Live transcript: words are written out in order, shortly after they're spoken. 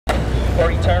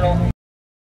or eternal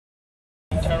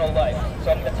life.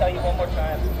 So I'm going to tell you one more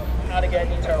time how to get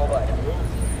eternal life.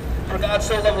 For God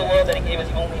so loved the world that he gave his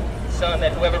only Son,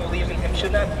 that whoever believes in him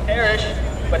should not perish,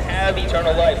 but have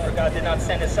eternal life. For God did not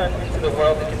send his Son into the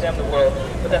world to condemn the world,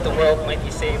 but that the world might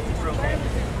be saved through him.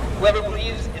 Whoever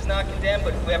believes is not condemned,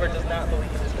 but whoever does not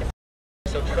believe is condemned.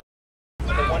 So trust in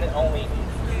the one and only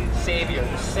Savior,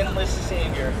 the sinless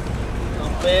Savior,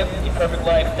 who lived a perfect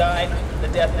life, died the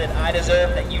death that I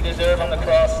deserve, that you deserve on the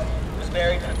cross, was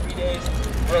buried for 3 days,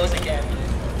 rose again.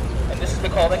 And this is the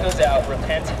call that goes out: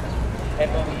 repent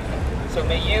and believe. So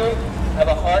may you have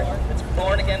a heart that's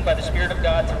born again by the Spirit of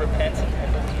God to repent and